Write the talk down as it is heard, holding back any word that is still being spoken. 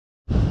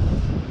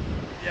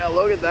Yeah,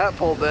 look at that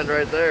pole bend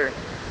right there.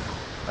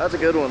 That's a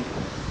good one.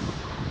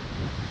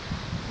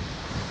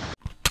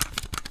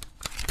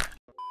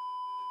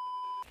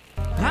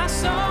 I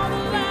saw the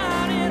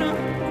light in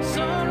a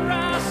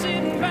sunrise,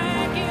 sitting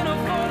back in a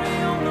 40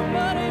 on the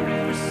muddy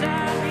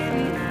riverside,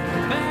 getting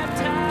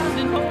baptized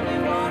in holy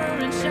water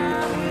and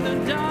shine with the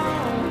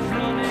dogs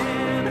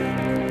running.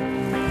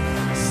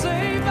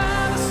 Saved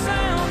by the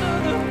sound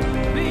of the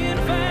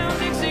being found,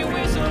 Dixie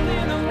whistle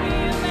in the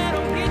wind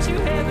that'll get you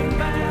heaven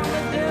bound.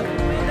 The devil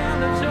went down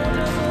to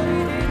Georgia, but he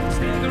didn't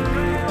stick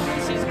around.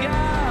 This is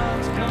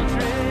God's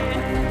country.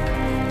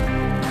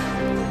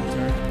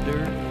 Turn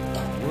dirt,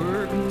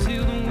 work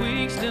until the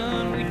week's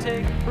done. We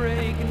take a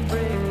break and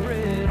break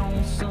bread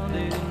on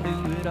Sunday and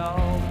do it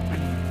all.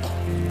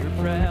 We're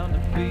proud to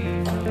be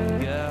from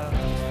God's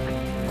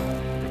people.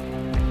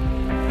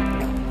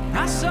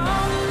 I saw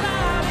the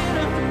light in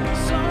a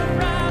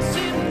sunrise,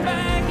 sitting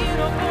back in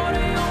a 40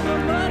 on the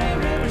muddy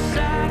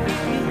riverside,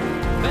 getting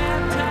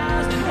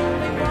baptized in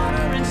holy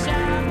water and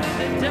shine with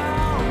the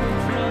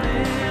dogs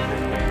running.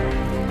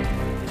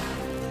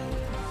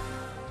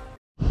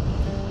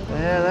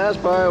 And that's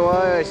probably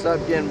why I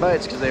stopped getting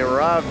bites, because they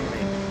robbed me.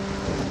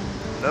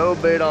 No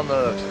bait on the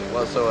hooks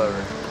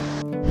whatsoever.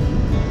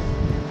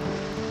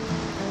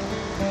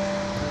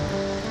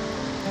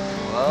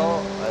 Well,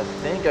 I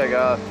think I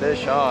got a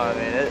fish on. I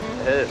mean, it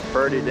hit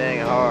pretty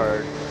dang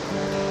hard.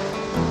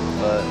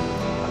 But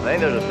I think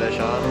there's a fish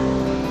on.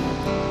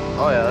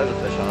 Oh yeah, there's a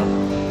fish on.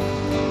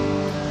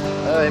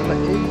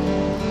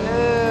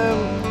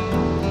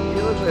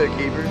 He looks like a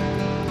keeper.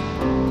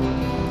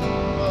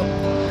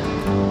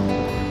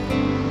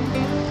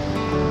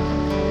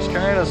 He's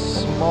kind of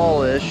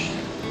smallish,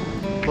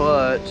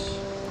 but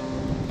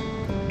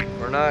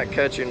we're not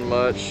catching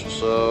much,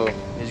 so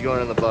he's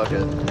going in the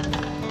bucket.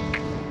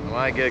 I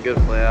might get a good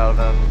play out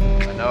of him.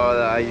 I know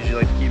that I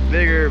usually like to keep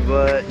bigger,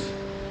 but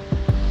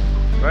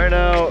right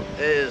now it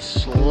is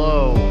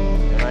slow,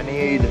 and I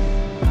need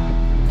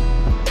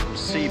some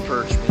sea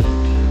perch meat.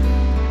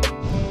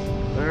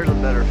 There's a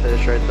better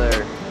fish right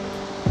there.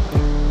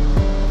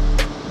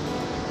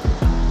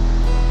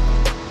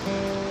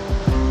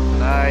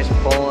 Nice,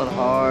 pulling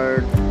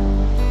hard.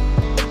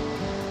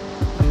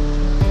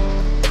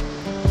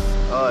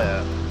 Oh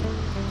yeah,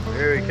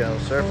 here he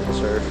comes, surfing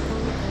surf.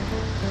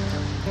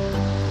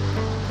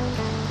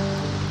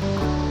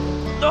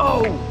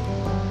 No!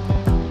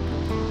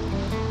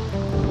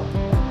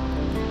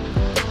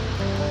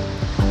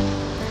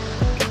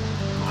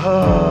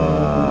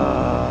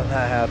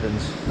 That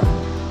happens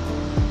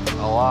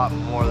a lot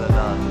more than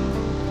none.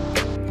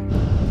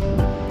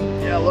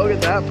 Yeah, look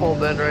at that pole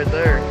bend right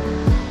there.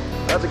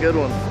 That's a good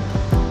one.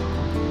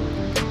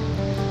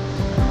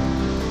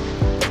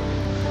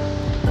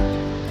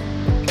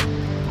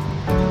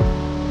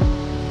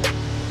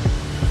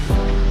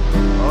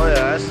 Oh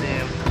yeah, I see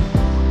him.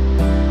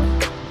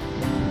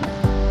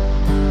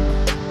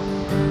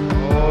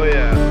 Oh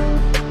yeah.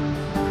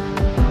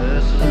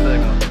 This is a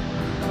big one.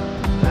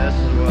 This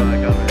is what I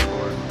come here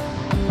for.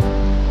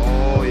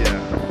 Oh yeah.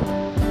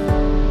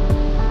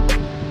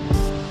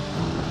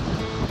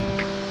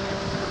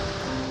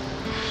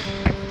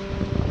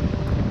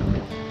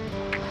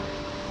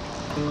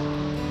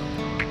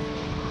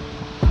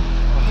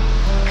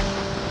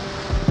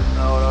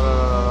 No.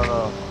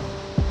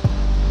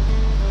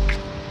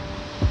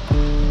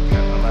 Okay,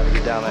 I'm about to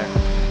get down there.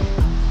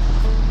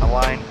 My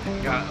line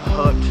got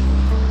hooked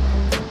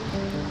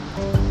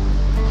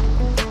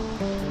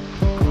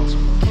on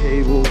some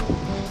cable.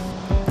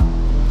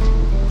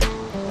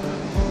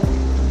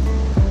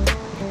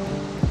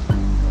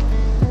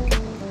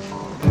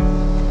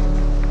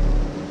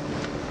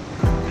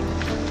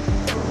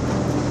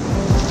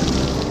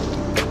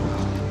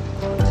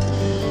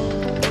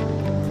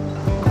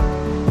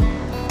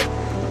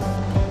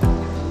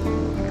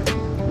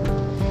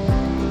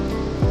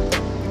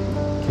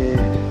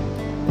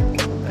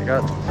 I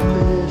got the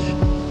fish.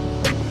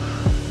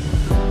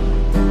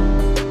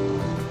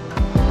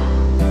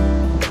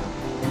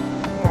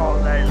 Oh,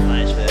 that is a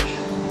nice fish.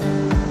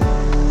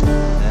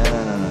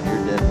 No,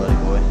 you're dead, buddy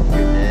boy.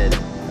 You're dead.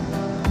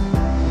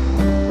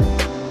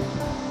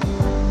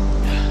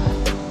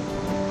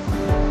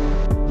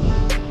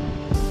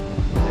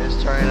 It's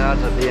turning out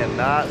to be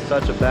not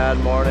such a bad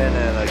morning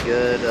and a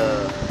good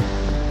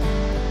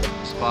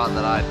spot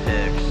that I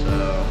picked,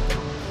 so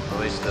at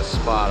least the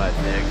spot I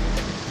picked.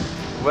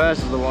 Wes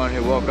is the one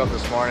who woke up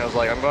this morning. I was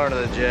like, I'm going to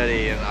the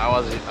jetty, and I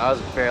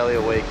wasn't barely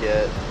awake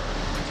yet.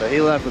 So he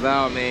left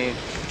without me,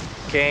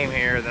 came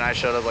here, then I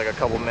showed up like a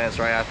couple minutes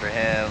right after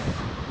him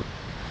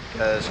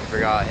because he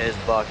forgot his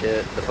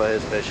bucket to put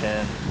his fish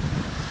in.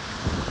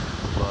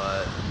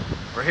 But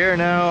we're here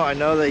now. I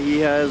know that he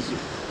has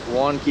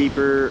one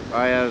keeper.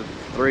 I have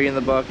 3 in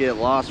the bucket.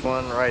 Lost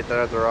one right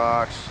there at the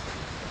rocks.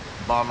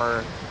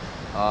 Bummer.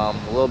 A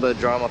little bit of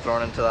drama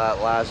thrown into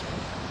that last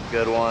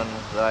good one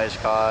that I just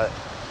caught.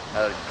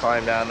 Had to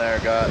climb down there,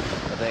 I got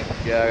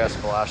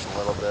splashed a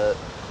little bit,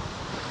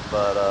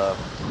 but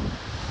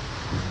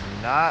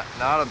not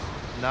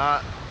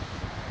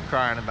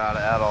crying about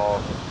it at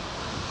all.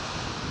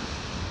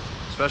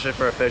 especially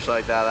for a fish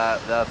like that. That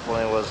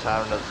definitely was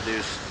having to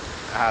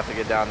have to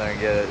get down there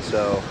and get it,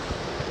 so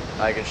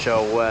I can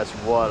show Wes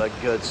what a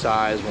good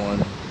size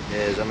one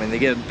is. I mean, they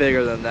get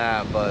bigger than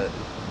that, but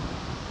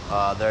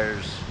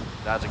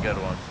that's a good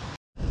one.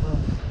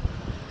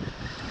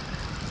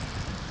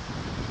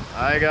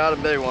 I got a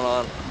big one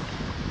on.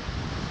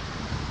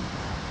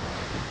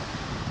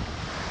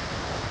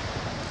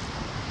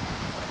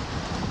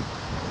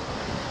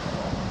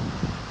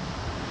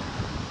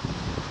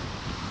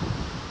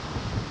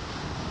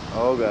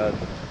 Oh God.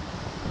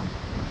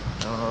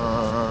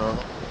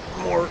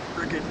 More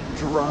freaking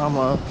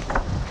drama.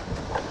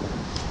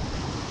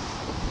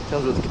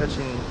 Comes with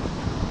catching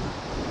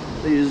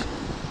these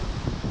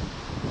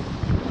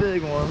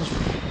big ones.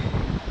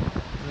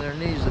 There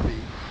needs to be.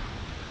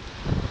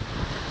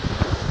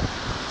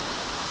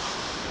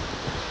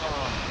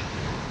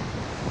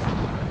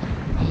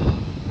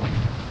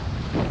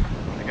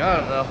 I got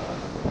him though.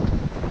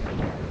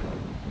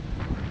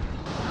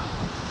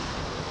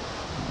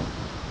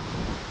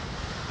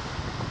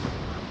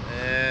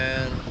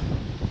 And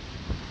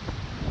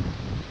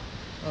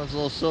oh, it's a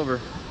little silver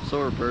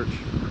perch.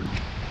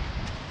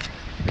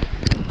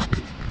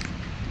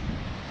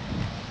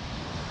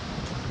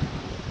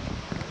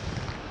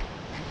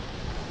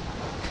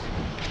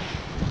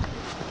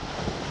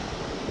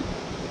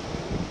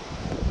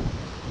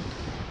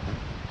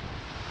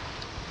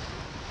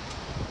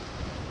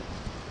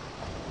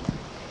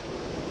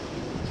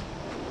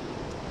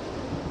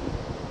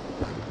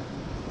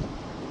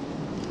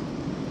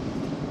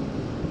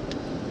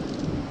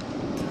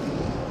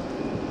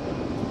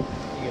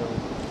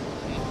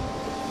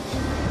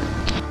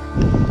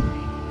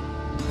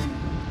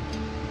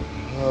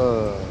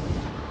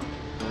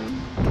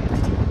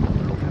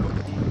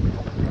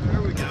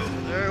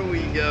 There we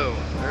go.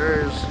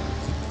 There's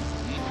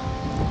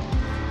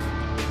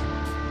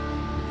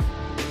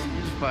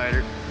he's a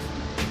fighter.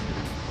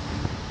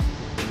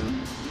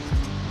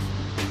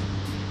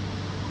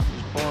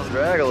 Just pulling the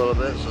drag a little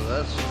bit, so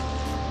that's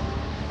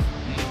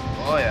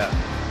oh yeah.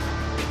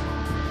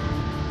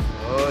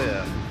 Oh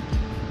yeah.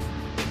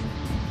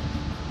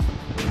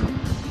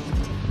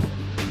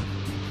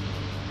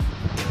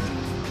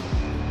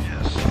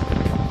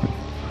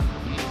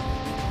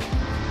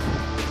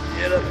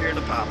 Get up here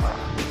to Papa.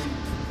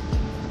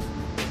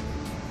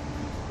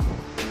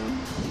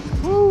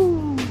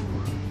 Woo!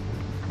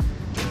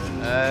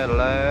 I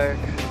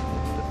like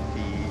the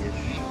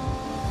fish.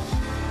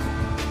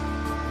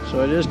 So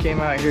I just came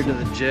out here to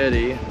the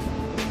jetty,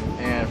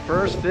 and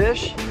first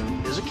fish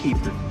is a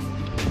keeper.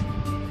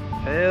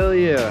 Hell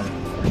yeah.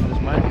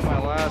 This might be my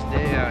last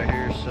day out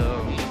here,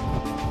 so.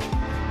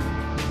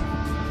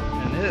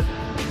 And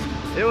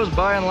it was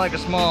biting like a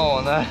small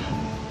one.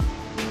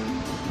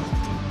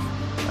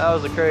 That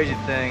was the crazy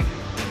thing.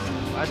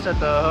 I set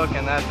the hook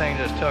and that thing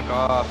just took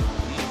off.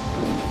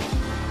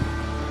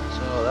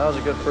 So that was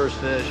a good first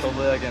fish.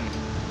 Hopefully I can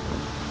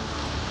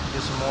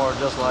get some more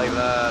just like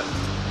that.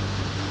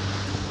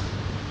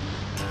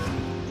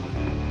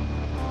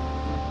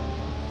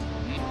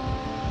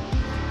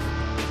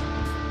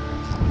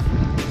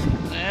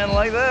 And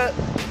like that.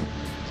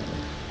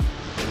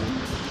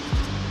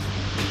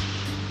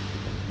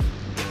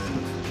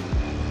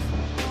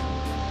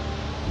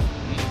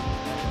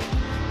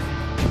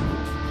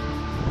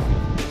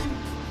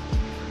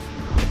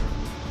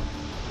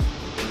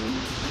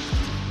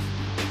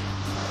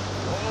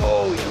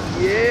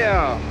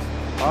 Yeah,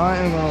 I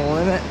am going to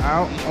limit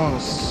out on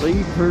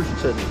sea perch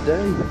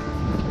today.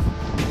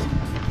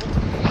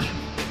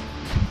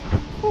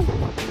 Whew.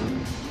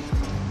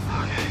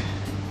 Okay,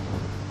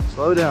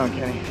 slow down,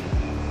 Kenny.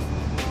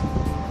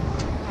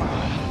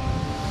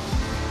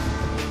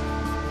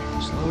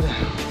 Slow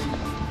down.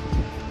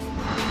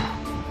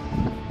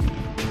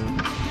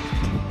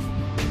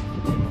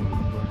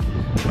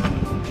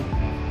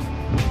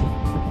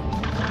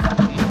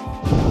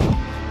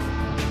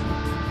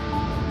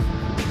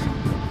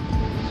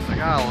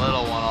 Got a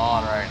little one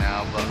on right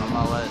now, but I'm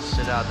gonna let it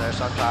sit out there.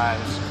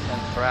 Sometimes him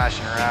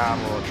thrashing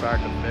around will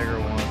attract a bigger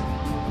one,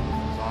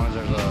 as long as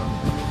there's a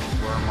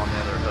worm on the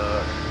other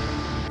hook.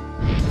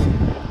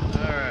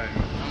 Alright,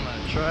 I'm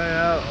gonna try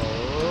out a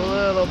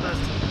little bit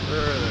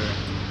further.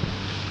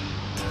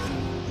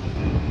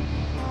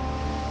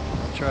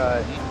 I'll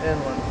try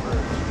inland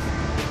first.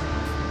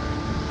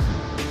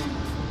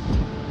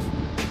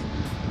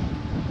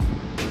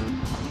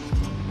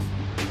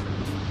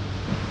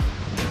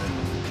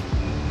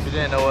 You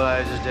didn't know what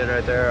I just did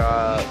right there.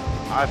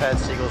 I've had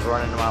seagulls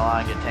run into my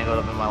line, get tangled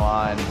up in my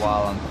line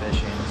while I'm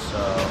fishing,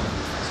 so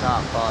it's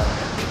not fun.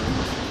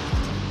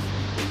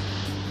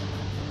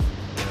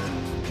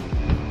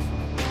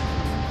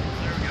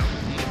 There we go.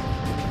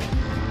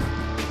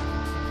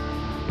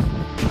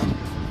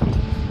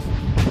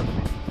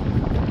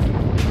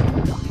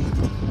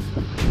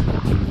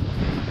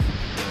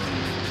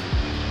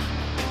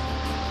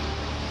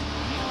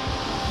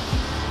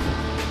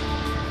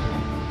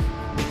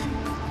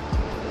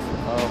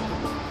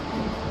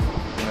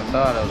 I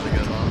thought it was a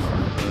good one,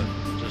 but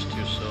just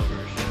two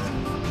silvers.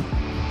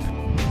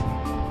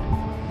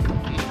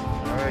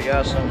 we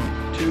got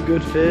two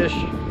good fish.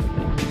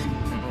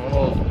 One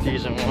little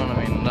decent one.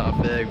 I mean,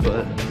 not big,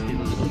 but he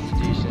looks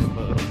decent.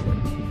 But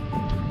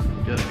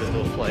got a good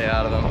little flay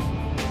out of him.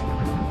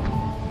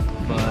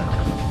 But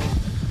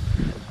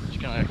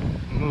just gonna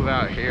move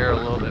out here a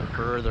little bit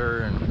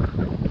further and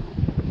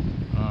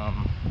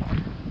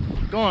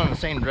going in the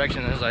same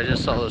direction as I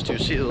just saw those two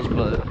seals,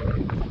 but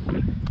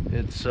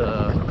it's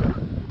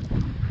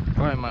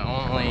probably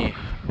my only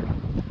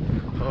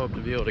hope to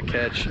be able to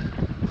catch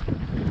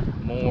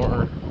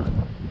more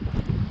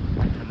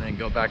and then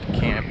go back to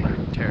camp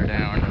and tear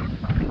down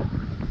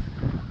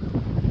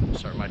and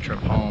start my trip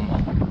home.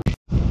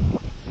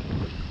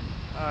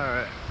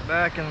 Alright,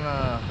 back in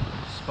the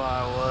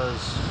spot I was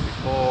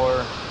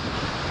before.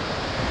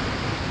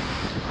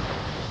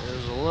 It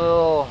was a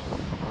little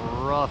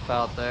rough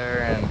out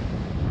there and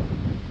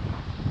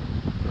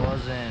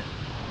wasn't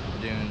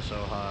doing so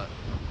hot.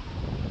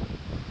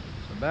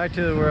 So back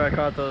to where I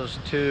caught those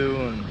two,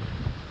 and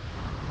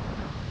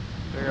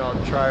figure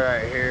I'll try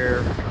right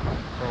here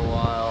for a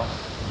while.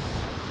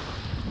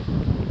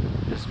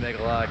 Just make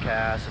a lot of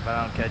casts. If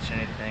I don't catch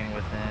anything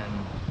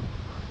within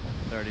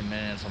 30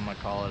 minutes, I'm gonna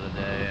call it a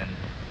day. And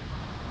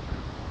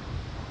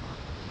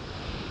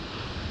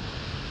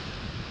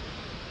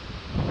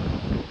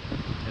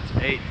it's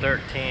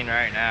 8:13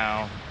 right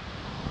now.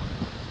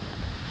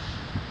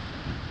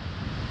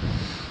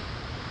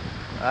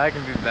 I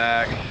can be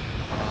back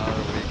on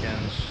other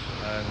weekends.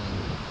 I'm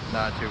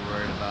not too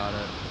worried about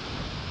it.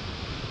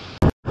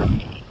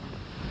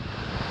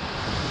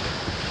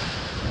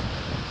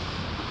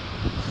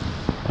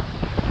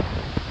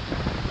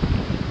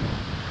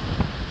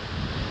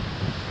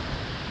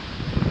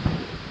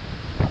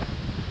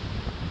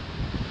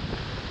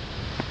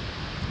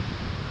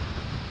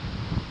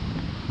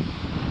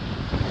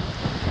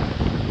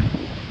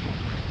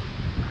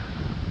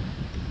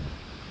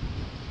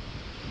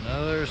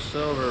 Another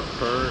silver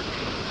perch.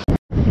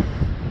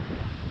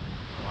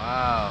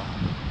 Wow,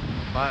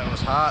 the bite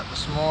was hot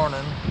this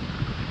morning,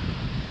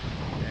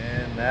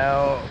 and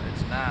now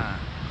it's not.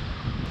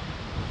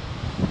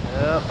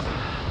 Yep,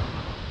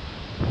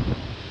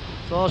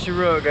 that's all she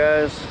wrote,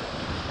 guys.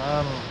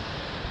 I'm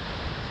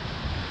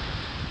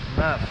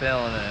not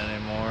feeling it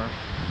anymore.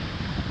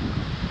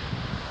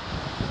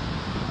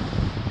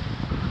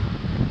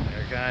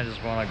 I kind of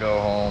just want to go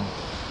home.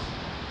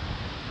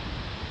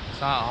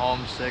 It's not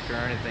homesick or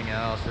anything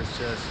else, it's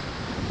just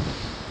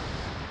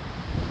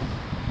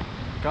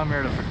come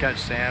here to catch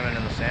salmon,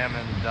 and the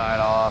salmon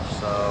died off,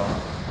 so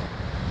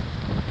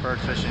perch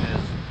fishing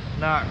is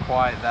not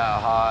quite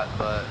that hot,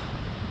 but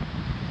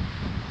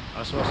I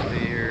was supposed to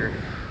be here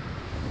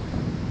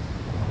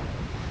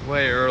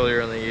way earlier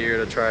in the year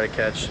to try to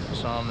catch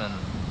some, and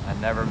I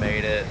never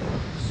made it,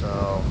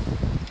 so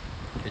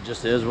it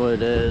just is what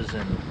it is,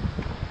 and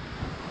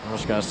I'm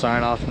just gonna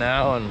sign off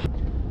now. And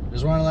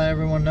just want to let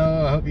everyone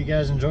know, I hope you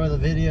guys enjoy the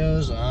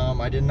videos.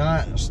 I did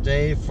not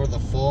stay for the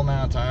full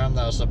amount of time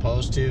that I was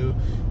supposed to.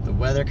 The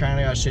weather kind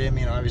of got shitty. I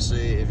mean,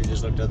 obviously, if you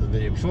just looked at the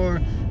video before,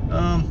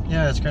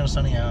 yeah, it's kind of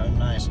sunny out and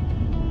nice.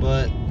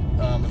 But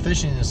the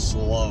fishing is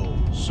slow,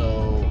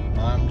 so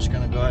I'm just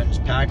going to go ahead and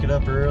just pack it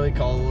up early,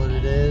 call it what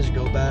it is,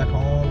 go back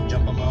home,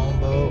 jump on my own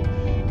boat,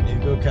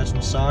 maybe go catch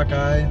some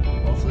sockeye.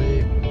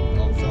 Hopefully,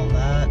 I'll film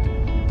that,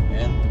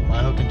 and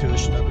my hook into a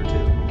snook or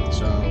two.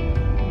 So,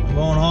 I'm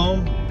going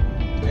home.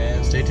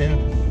 And stay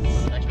tuned.